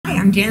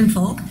I'm Jan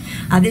Foulk.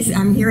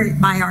 I'm here at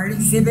my art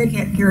exhibit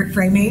here at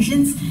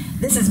Framations.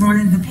 This is one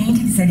of the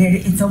paintings I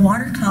did. It's a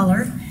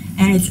watercolor,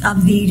 and it's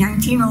of the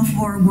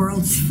 1904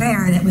 World's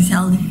Fair that was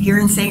held here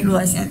in St.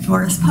 Louis at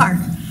Forest Park.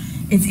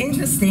 It's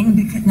interesting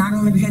because not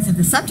only because of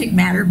the subject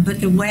matter,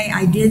 but the way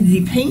I did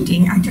the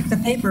painting. I took the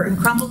paper and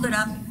crumpled it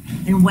up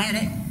and wet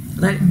it,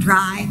 let it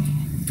dry,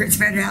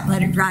 spread it out,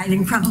 let it dry,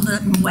 then crumpled it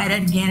up and wet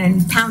it again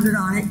and pounded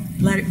on it,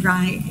 let it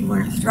dry, and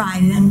when it's dry,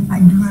 then I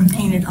drew and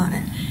painted on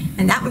it.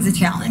 And that was a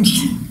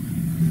challenge.